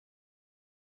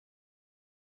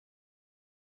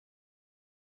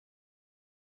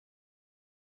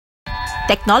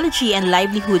Technology and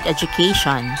Livelihood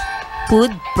Education,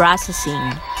 Food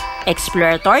Processing,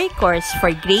 Exploratory course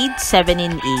for Grade 7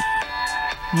 and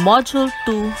 8, Module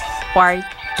 2, Part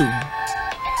 2.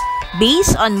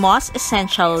 Based on most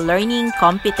essential learning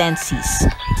competencies.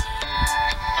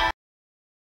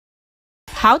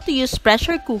 How to use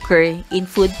pressure cooker in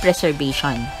food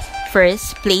preservation.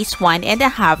 First, place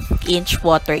 1.5-inch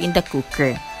water in the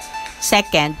cooker.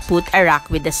 Second, put a rack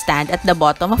with a stand at the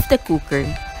bottom of the cooker.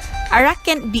 A rack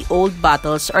can be old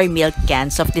bottles or milk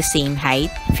cans of the same height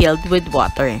filled with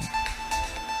water.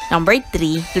 Number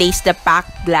 3, place the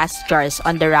packed glass jars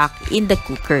on the rack in the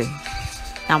cooker.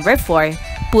 Number 4,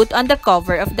 put on the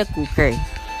cover of the cooker.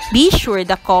 Be sure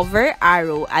the cover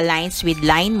arrow aligns with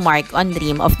line mark on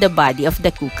rim of the body of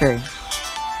the cooker.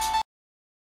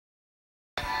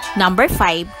 Number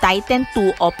 5, tighten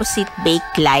 2 opposite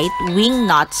bakelite wing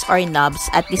nuts or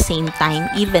knobs at the same time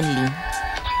evenly.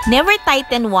 Never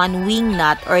tighten one wing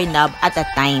nut or knob at a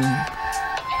time.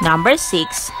 Number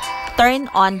 6, turn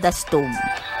on the stove.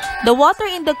 The water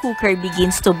in the cooker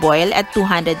begins to boil at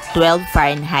 212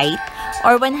 Fahrenheit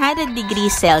or 100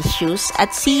 degrees Celsius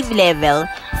at sea level,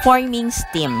 forming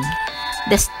steam.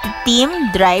 The steam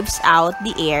drives out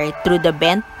the air through the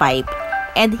bent pipe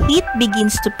and heat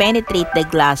begins to penetrate the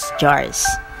glass jars.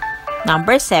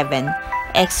 Number 7,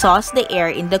 exhaust the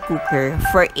air in the cooker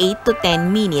for 8 to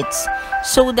 10 minutes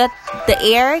so that the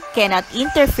air cannot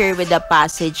interfere with the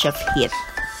passage of heat.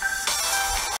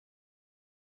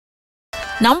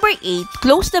 Number 8,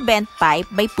 close the bent pipe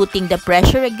by putting the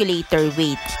pressure regulator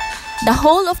weight. The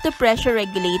hole of the pressure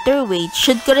regulator weight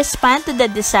should correspond to the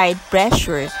desired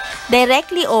pressure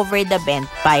directly over the bent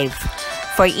pipe.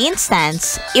 For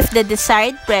instance, if the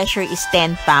desired pressure is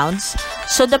 10 pounds,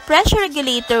 so the pressure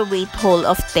regulator weight hole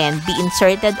of 10 be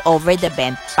inserted over the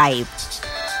bent pipe.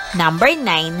 Number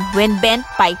 9, when bent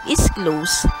pipe is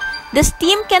closed, the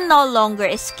steam can no longer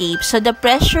escape, so the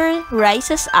pressure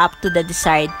rises up to the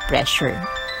desired pressure.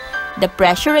 The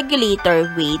pressure regulator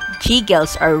weight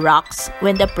jiggles or rocks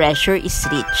when the pressure is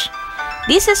reached.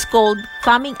 This is called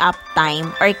coming up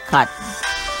time or cut.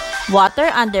 Water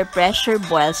under pressure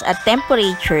boils at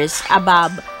temperatures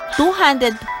above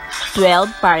 212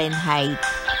 Fahrenheit.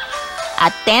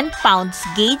 At 10 pounds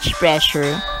gauge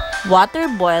pressure, water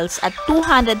boils at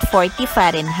 240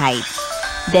 Fahrenheit.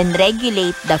 Then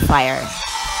regulate the fire.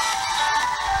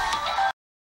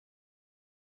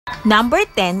 Number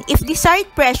 10, if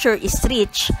desired pressure is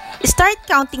reached, start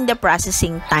counting the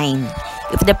processing time.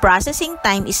 If the processing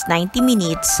time is 90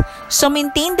 minutes, so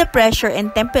maintain the pressure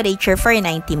and temperature for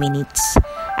 90 minutes.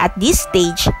 At this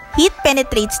stage, heat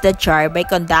penetrates the jar by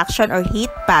conduction or heat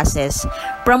passes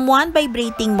from one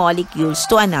vibrating molecules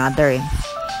to another.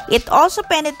 It also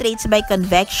penetrates by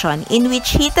convection, in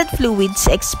which heated fluids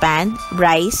expand,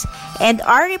 rise, and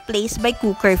are replaced by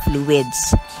cooker fluids.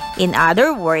 In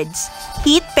other words,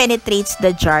 heat penetrates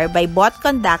the jar by both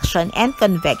conduction and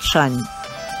convection.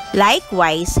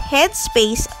 Likewise, head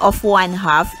space of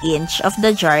 1/2 inch of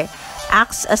the jar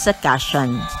acts as a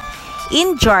cushion.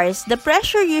 In jars, the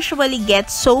pressure usually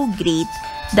gets so great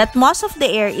that most of the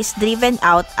air is driven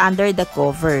out under the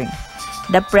cover.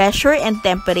 The pressure and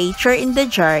temperature in the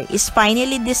jar is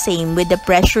finally the same with the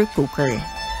pressure cooker.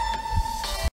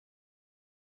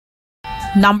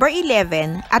 Number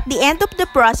 11, at the end of the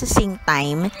processing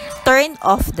time, turn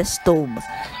off the stove.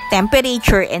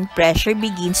 Temperature and pressure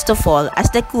begins to fall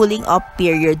as the cooling off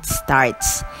period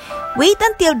starts. Wait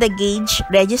until the gauge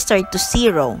registers to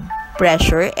 0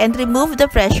 pressure and remove the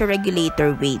pressure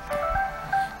regulator weight.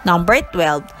 Number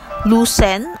 12,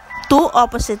 loosen 2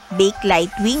 opposite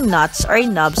bakelite wing nuts or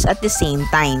knobs at the same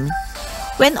time.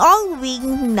 When all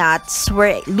wing nuts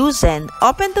were loosened,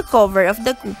 open the cover of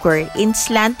the cooker in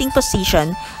slanting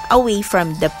position away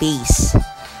from the base.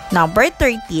 Number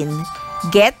 13,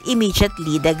 get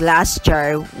immediately the glass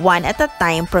jar one at a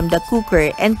time from the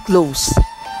cooker and close.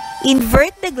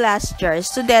 Invert the glass jars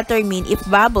to determine if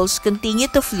bubbles continue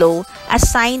to flow, a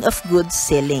sign of good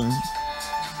sealing.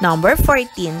 Number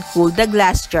 14, cool the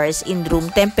glass jars in room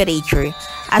temperature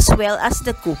as well as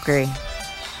the cooker.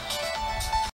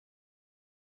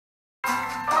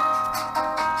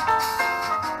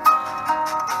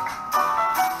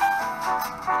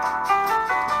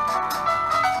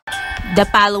 The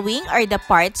following are the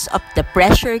parts of the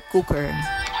pressure cooker.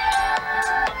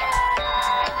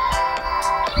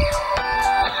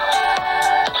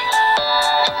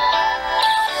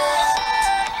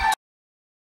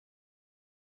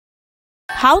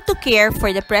 How to care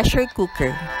for the pressure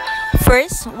cooker.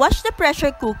 First, wash the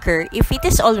pressure cooker if it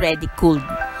is already cooled.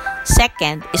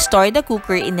 Second, store the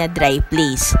cooker in a dry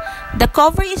place. The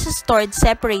cover is stored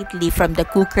separately from the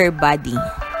cooker body.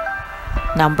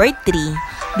 Number 3.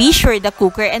 Be sure the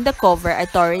cooker and the cover are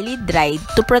thoroughly dried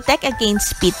to protect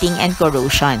against spitting and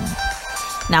corrosion.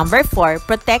 Number 4.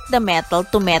 Protect the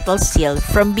metal-to-metal seal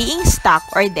from being stuck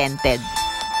or dented.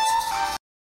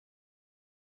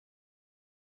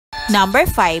 Number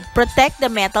 5. Protect the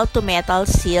metal-to-metal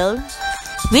seal,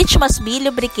 which must be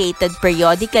lubricated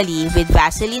periodically with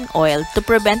Vaseline oil to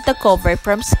prevent the cover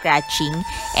from scratching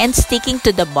and sticking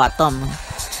to the bottom.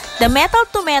 The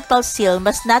metal-to-metal seal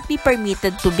must not be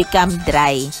permitted to become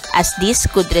dry, as this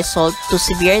could result to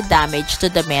severe damage to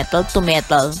the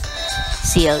metal-to-metal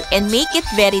seal and make it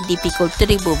very difficult to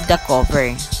remove the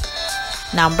cover.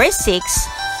 Number 6.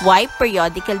 Wipe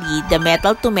periodically the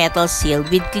metal-to-metal seal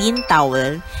with clean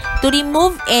towel to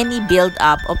remove any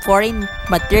buildup of foreign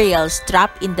materials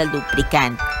trapped in the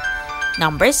lubricant.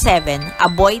 Number 7.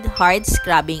 Avoid hard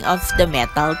scrubbing of the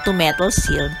metal-to-metal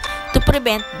seal to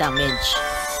prevent damage.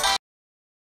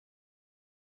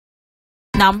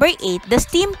 Number 8. The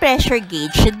steam pressure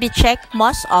gauge should be checked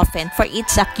most often for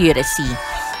its accuracy.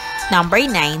 Number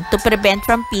 9. To prevent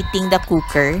from pitting the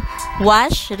cooker,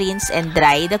 wash, rinse, and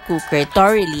dry the cooker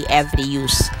thoroughly every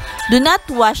use. Do not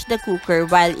wash the cooker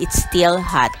while it's still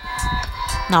hot.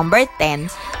 Number 10.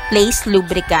 Place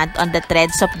lubricant on the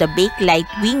threads of the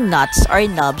bakelite wing nuts or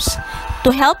knobs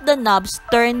to help the knobs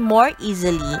turn more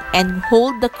easily and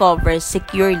hold the cover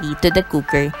securely to the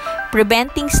cooker,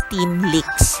 preventing steam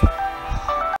leaks.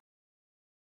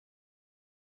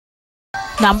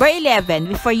 Number 11.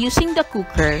 Before using the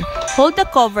cooker, hold the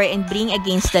cover and bring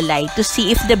against the light to see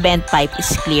if the bent pipe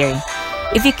is clear.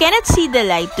 If you cannot see the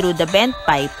light through the bent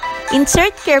pipe,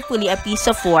 insert carefully a piece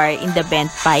of wire in the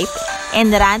bent pipe and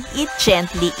run it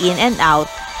gently in and out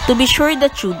to be sure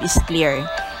the tube is clear.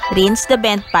 Rinse the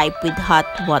bent pipe with hot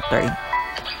water.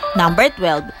 Number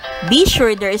 12. Be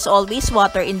sure there is always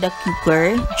water in the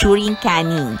cooker during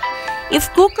canning.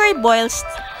 If cooker boils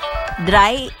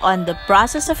dry on the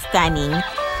process of canning,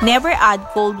 never add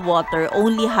cold water,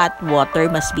 only hot water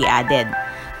must be added.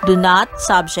 Do not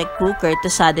subject cooker to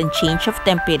sudden change of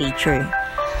temperature,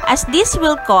 as this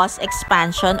will cause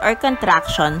expansion or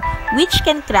contraction which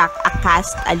can crack a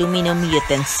cast aluminum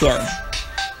utensil.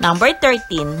 Number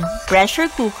 13. Pressure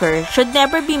cooker should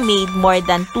never be made more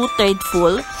than 2/3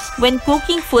 full when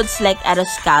cooking foods like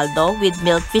arroz caldo with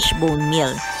milkfish bone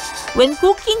meal. When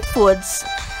cooking foods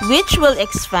which will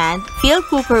expand, fill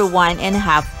cooker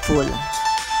 1.5 full.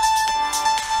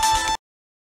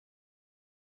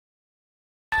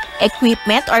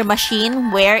 Equipment or machine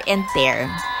wear and tear.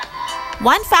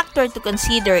 One factor to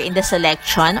consider in the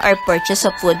selection or purchase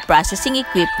of food processing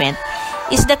equipment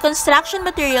is the construction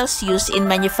materials used in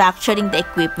manufacturing the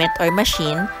equipment or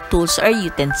machine, tools, or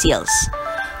utensils.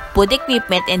 Food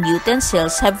equipment and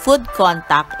utensils have food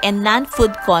contact and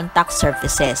non-food contact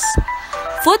surfaces.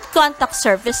 Food contact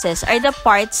surfaces are the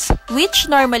parts which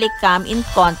normally come in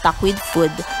contact with food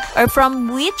or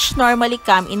from which normally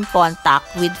come in contact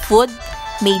with food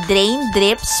may drain,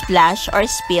 drip, splash, or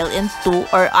spill into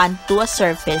or onto a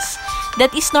surface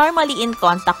that is normally in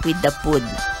contact with the food.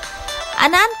 A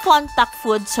non-contact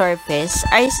food surface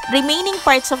are remaining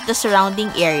parts of the surrounding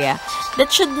area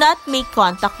that should not make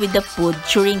contact with the food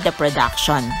during the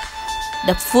production.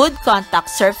 The food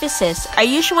contact surfaces are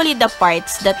usually the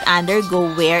parts that undergo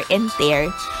wear and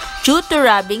tear due to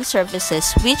rubbing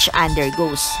surfaces which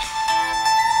undergoes.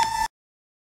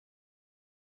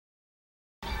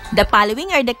 The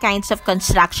following are the kinds of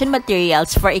construction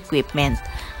materials for equipment.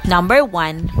 Number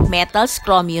 1. Metals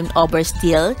chromium over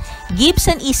steel gives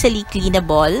an easily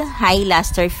cleanable, high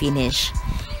luster finish.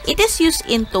 It is used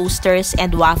in toasters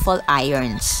and waffle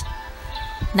irons.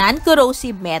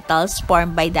 Non-corrosive metals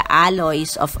formed by the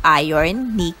alloys of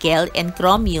iron, nickel, and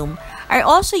chromium are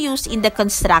also used in the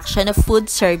construction of food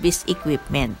service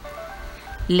equipment.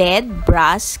 Lead,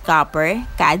 brass, copper,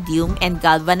 cadmium, and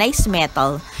galvanized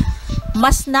metal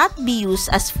must not be used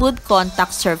as food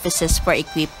contact surfaces for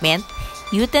equipment,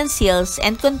 utensils,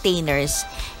 and containers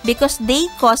because they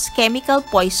cause chemical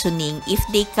poisoning if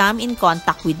they come in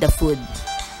contact with the food.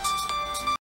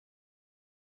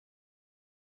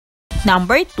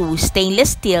 Number 2.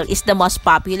 Stainless steel is the most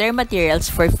popular materials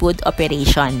for food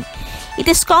operation. It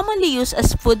is commonly used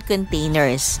as food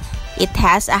containers. It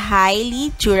has a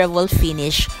highly durable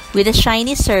finish with a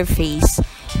shiny surface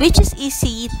which is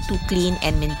easy to clean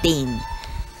and maintain.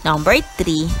 Number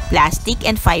 3. Plastic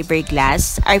and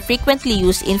fiberglass are frequently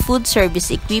used in food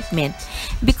service equipment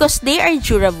because they are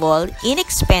durable,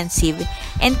 inexpensive,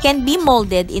 and can be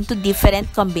molded into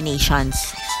different combinations.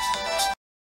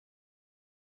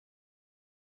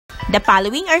 The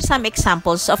following are some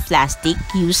examples of plastic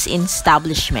used in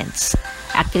establishments.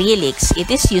 Acrylics, it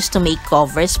is used to make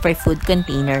covers for food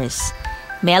containers.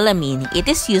 Melamine, it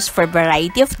is used for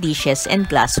variety of dishes and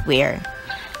glassware.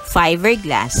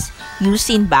 Fiberglass, used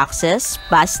in boxes,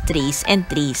 bus trays, and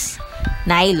trays.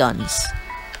 Nylons,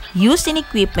 used in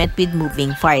equipment with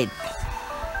moving part.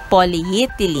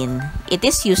 Polyethylene, it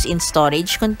is used in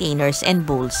storage containers and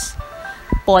bowls.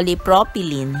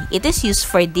 Polypropylene, it is used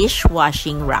for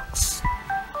dishwashing racks.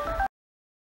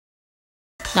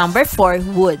 Number 4,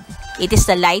 wood. It is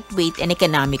the lightweight and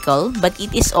economical, but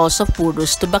it is also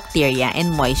porous to bacteria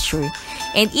and moisture,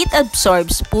 and it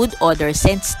absorbs food odors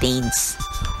and stains.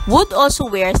 Wood also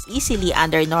wears easily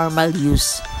under normal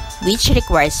use, which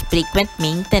requires frequent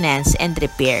maintenance and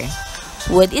repair.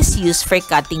 Wood is used for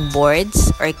cutting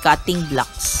boards or cutting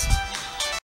blocks.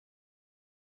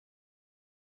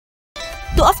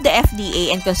 Two of the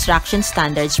FDA and construction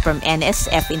standards from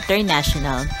NSF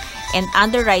International and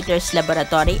Underwriters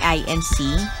Laboratory INC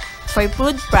for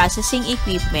food processing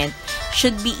equipment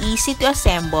should be easy to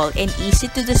assemble and easy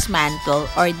to dismantle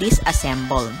or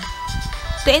disassemble.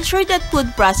 To ensure that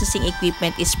food processing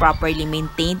equipment is properly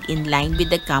maintained in line with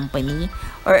the company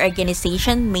or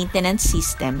organization maintenance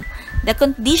system, the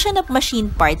condition of machine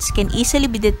parts can easily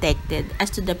be detected as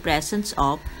to the presence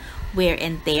of wear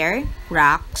and tear,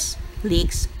 cracks,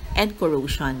 leaks, and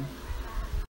corrosion.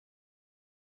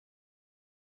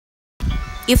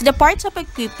 If the parts of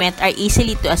equipment are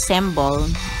easily to assemble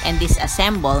and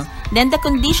disassemble, then the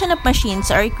condition of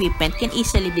machines or equipment can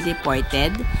easily be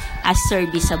reported as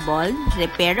serviceable,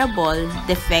 repairable,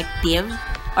 defective,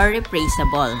 or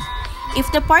replaceable. If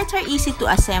the parts are easy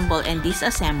to assemble and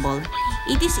disassemble,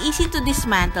 it is easy to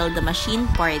dismantle the machine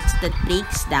parts that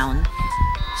breaks down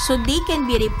so they can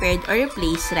be repaired or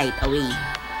replaced right away.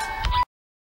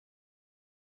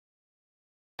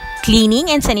 Cleaning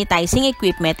and sanitizing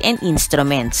equipment and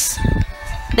instruments.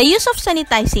 The use of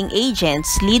sanitizing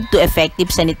agents lead to effective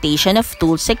sanitation of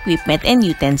tools, equipment, and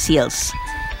utensils.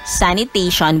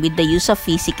 Sanitation with the use of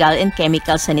physical and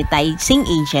chemical sanitizing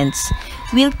agents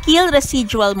will kill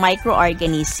residual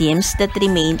microorganisms that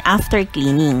remain after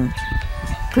cleaning.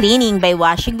 Cleaning by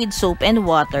washing with soap and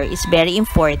water is very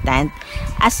important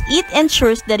as it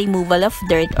ensures the removal of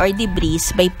dirt or debris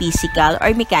by physical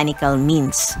or mechanical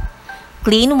means.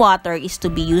 Clean water is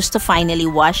to be used to finally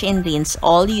wash and rinse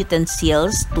all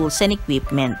utensils, tools, and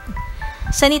equipment.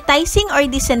 Sanitizing or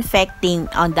disinfecting,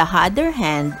 on the other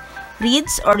hand,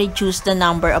 rids or reduce the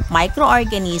number of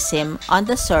microorganisms on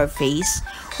the surface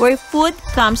where food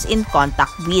comes in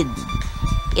contact with.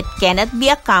 It cannot be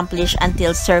accomplished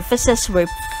until surfaces where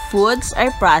foods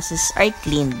are processed are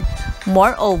cleaned.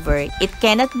 Moreover, it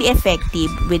cannot be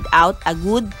effective without a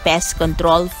good pest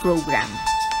control program.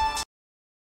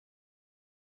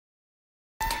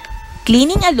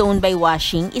 Cleaning alone by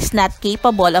washing is not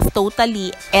capable of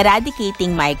totally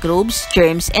eradicating microbes,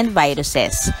 germs, and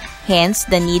viruses, hence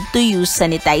the need to use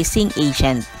sanitizing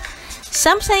agent.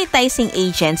 Some sanitizing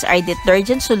agents are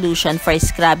detergent solution for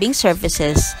scrubbing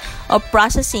surfaces of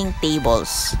processing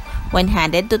tables,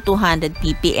 100 to 200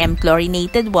 ppm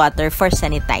chlorinated water for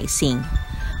sanitizing.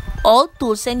 All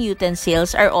tools and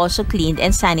utensils are also cleaned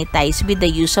and sanitized with the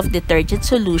use of detergent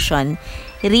solution.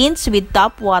 Rinse with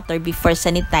tap water before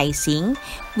sanitizing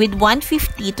with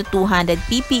 150 to 200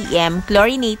 ppm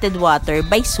chlorinated water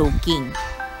by soaking.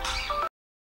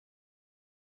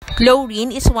 Chlorine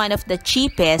is one of the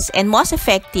cheapest and most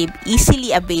effective,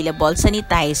 easily available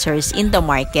sanitizers in the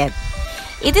market.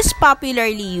 It is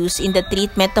popularly used in the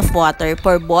treatment of water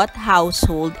for both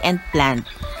household and plant.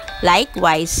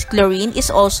 Likewise, chlorine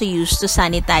is also used to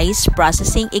sanitize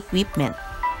processing equipment.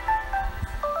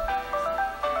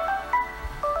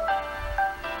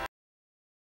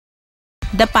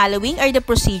 The following are the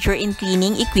procedure in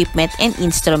cleaning equipment and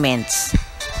instruments.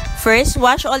 First,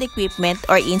 wash all equipment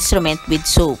or instrument with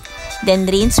soap, then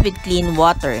rinse with clean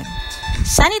water.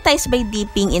 Sanitize by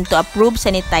dipping into approved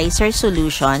sanitizer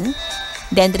solution,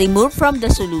 then remove from the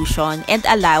solution and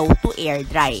allow to air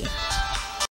dry.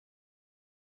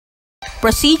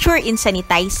 Procedure in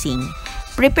sanitizing.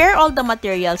 Prepare all the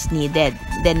materials needed,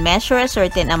 then measure a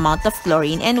certain amount of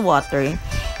chlorine and water,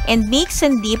 and mix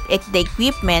and dip the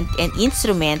equipment and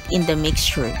instrument in the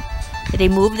mixture.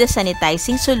 Remove the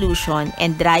sanitizing solution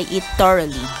and dry it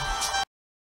thoroughly.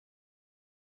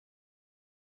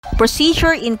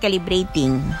 Procedure in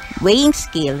calibrating. Weighing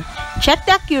scale. Check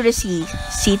the accuracy.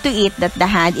 See to it that the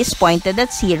hand is pointed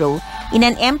at 0 in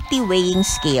an empty weighing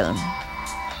scale.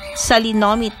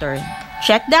 Salinometer.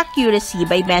 Check the accuracy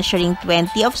by measuring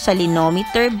 20 of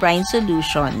salinometer brine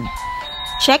solution.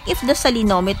 Check if the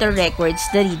salinometer records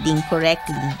the reading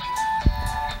correctly.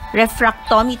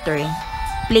 Refractometer.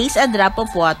 Place a drop of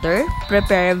water,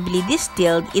 preferably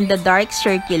distilled, in the dark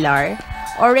circular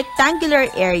or rectangular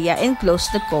area and close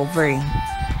the cover.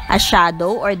 A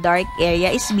shadow or dark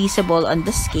area is visible on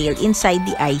the scale inside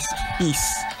the eyepiece.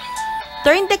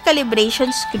 Turn the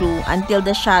calibration screw until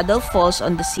the shadow falls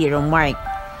on the 0 mark.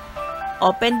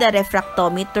 Open the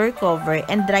refractometer cover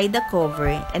and dry the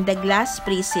cover and the glass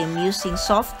prism using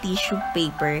soft tissue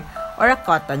paper or a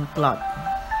cotton cloth.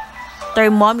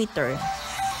 Thermometer.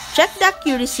 Check the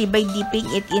accuracy by dipping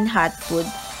it in hot food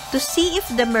to see if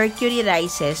the mercury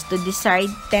rises to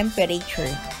desired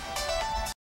temperature.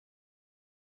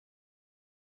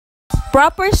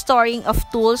 Proper storing of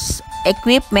tools,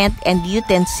 equipment, and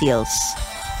utensils.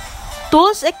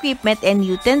 Tools, equipment, and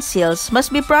utensils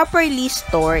must be properly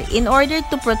stored in order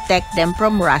to protect them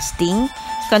from rusting,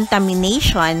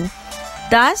 contamination,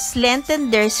 thus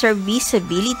lengthen their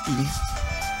serviceability.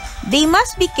 They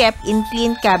must be kept in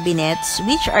clean cabinets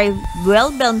which are well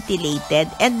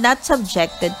ventilated and not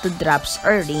subjected to drops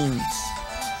or rains.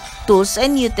 Tools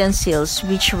and utensils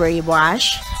which were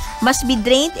washed must be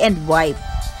drained and wiped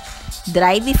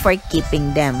dry before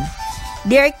keeping them.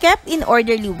 They are kept in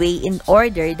orderly way in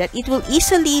order that it will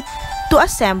easily to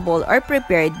assemble or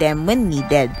prepare them when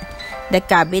needed. The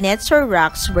cabinets or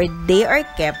racks where they are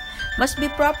kept must be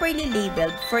properly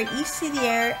labeled for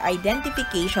easier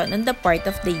identification on the part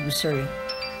of the user.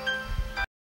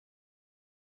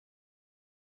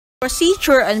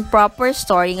 Procedure on proper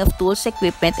storing of tools,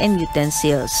 equipment, and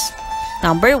utensils.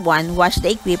 Number 1. Wash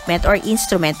the equipment or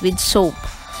instrument with soap.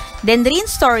 Then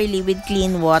rinse thoroughly with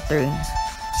clean water.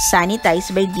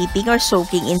 Sanitize by dipping or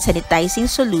soaking in sanitizing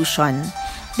solution.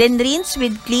 Then rinse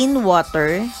with clean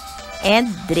water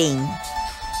and drain.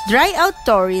 Dry out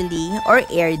thoroughly or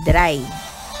air dry.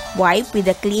 Wipe with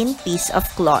a clean piece of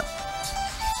cloth.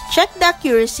 Check the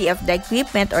accuracy of the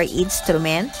equipment or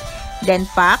instrument. Then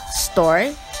pack,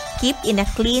 store, keep in a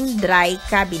clean, dry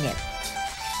cabinet.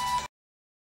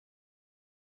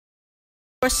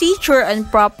 Procedure on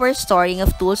proper storing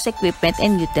of tools, equipment,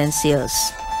 and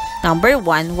utensils. Number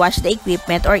 1. Wash the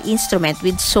equipment or instrument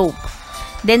with soap.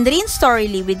 Then rinse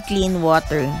thoroughly with clean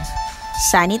water.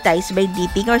 Sanitize by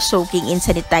dipping or soaking in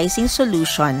sanitizing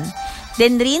solution.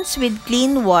 Then rinse with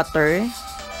clean water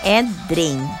and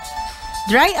drain.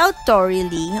 Dry out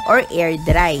thoroughly or air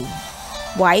dry.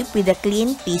 Wipe with a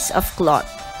clean piece of cloth.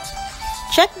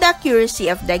 Check the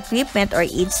accuracy of the equipment or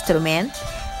instrument.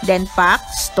 Then pack,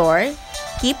 store,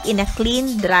 keep in a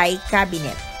clean, dry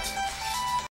cabinet.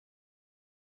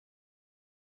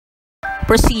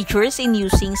 Procedures in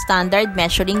using standard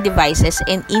measuring devices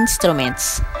and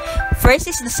instruments. First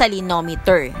is the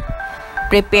salinometer.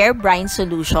 Prepare brine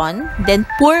solution, then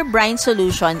pour brine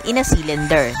solution in a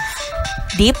cylinder.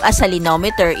 Dip a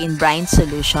salinometer in brine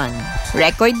solution.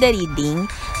 Record the reading,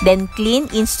 then clean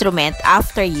instrument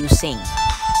after using.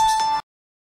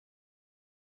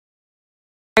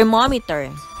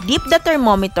 Thermometer. Dip the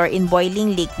thermometer in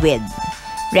boiling liquid.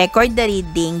 Record the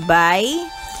reading by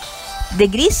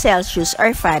degrees Celsius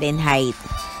or Fahrenheit.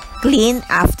 Clean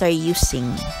after using.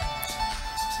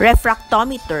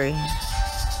 Refractometer.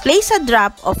 Place a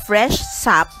drop of fresh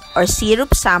sap or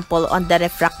syrup sample on the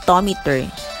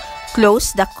refractometer. Close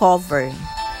the cover.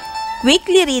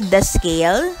 Quickly read the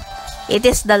scale. It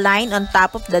is the line on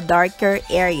top of the darker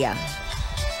area.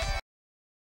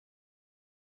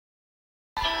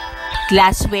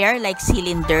 Glassware like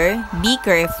cylinder,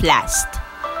 beaker, flask.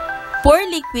 Pour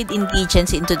liquid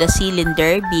ingredients into the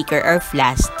cylinder, beaker, or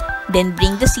flask. Then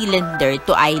bring the cylinder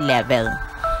to eye level.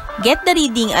 Get the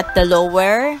reading at the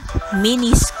lower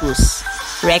meniscus.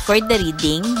 Record the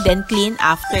reading, then clean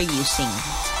after using.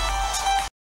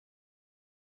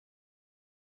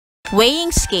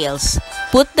 Weighing scales.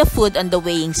 Put the food on the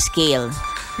weighing scale.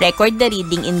 Record the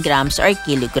reading in grams or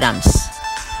kilograms.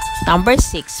 Number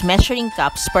 6. Measuring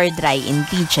cups for dry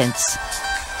ingredients.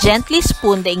 Gently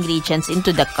spoon the ingredients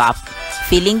into the cup,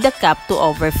 filling the cup to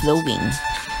overflowing.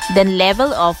 Then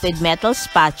level off with metal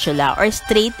spatula or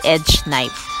straight-edged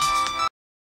knife.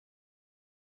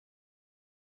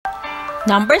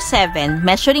 Number 7.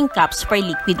 Measuring cups for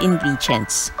liquid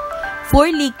ingredients. Pour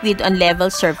liquid on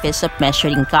level surface of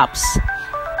measuring cups.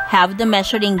 Have the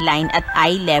measuring line at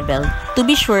eye level to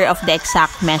be sure of the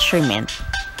exact measurement.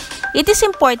 It is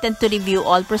important to review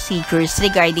all procedures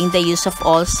regarding the use of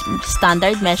all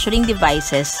standard measuring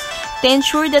devices to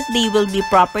ensure that they will be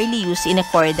properly used in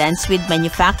accordance with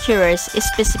manufacturer's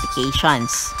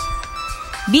specifications.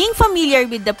 Being familiar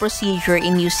with the procedure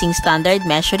in using standard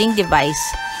measuring device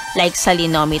like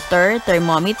salinometer,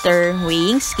 thermometer,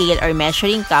 weighing scale, or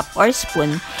measuring cup or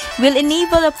spoon will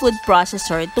enable a food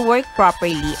processor to work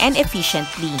properly and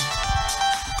efficiently.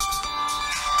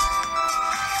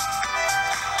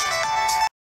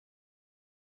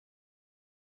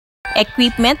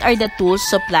 Equipment are the tools,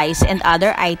 supplies, and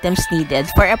other items needed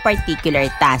for a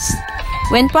particular task.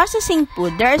 When processing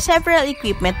food, there are several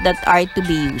equipment that are to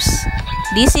be used.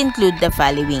 These include the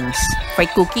following: for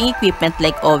cooking equipment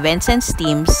like ovens and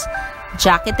steams,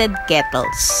 jacketed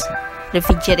kettles,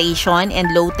 refrigeration and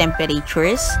low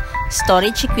temperatures,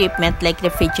 storage equipment like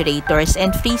refrigerators and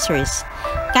freezers,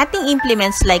 cutting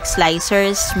implements like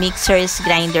slicers, mixers,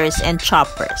 grinders, and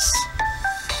choppers.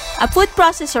 A food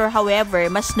processor, however,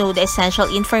 must know the essential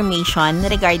information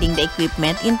regarding the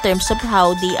equipment in terms of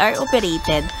how they are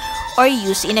operated or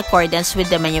used in accordance with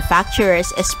the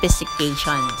manufacturer's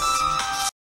specifications.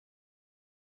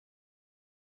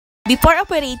 Before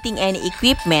operating any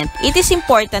equipment, it is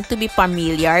important to be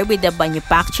familiar with the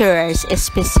manufacturer's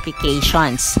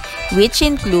specifications, which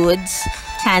includes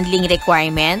handling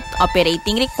requirement,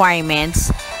 operating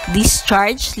requirements,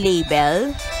 discharge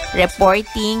label,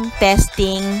 reporting,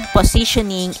 testing,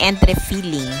 positioning, and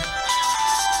refilling.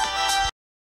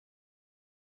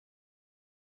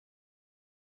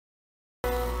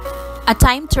 A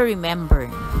time to remember.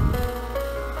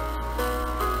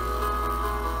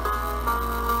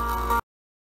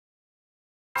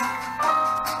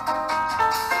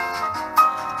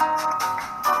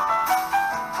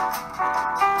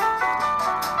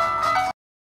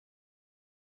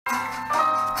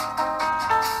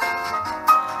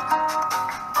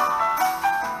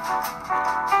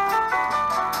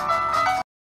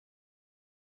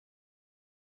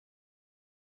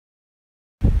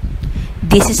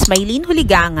 This is Maylene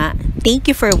Huliganga.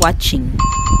 Thank you for watching.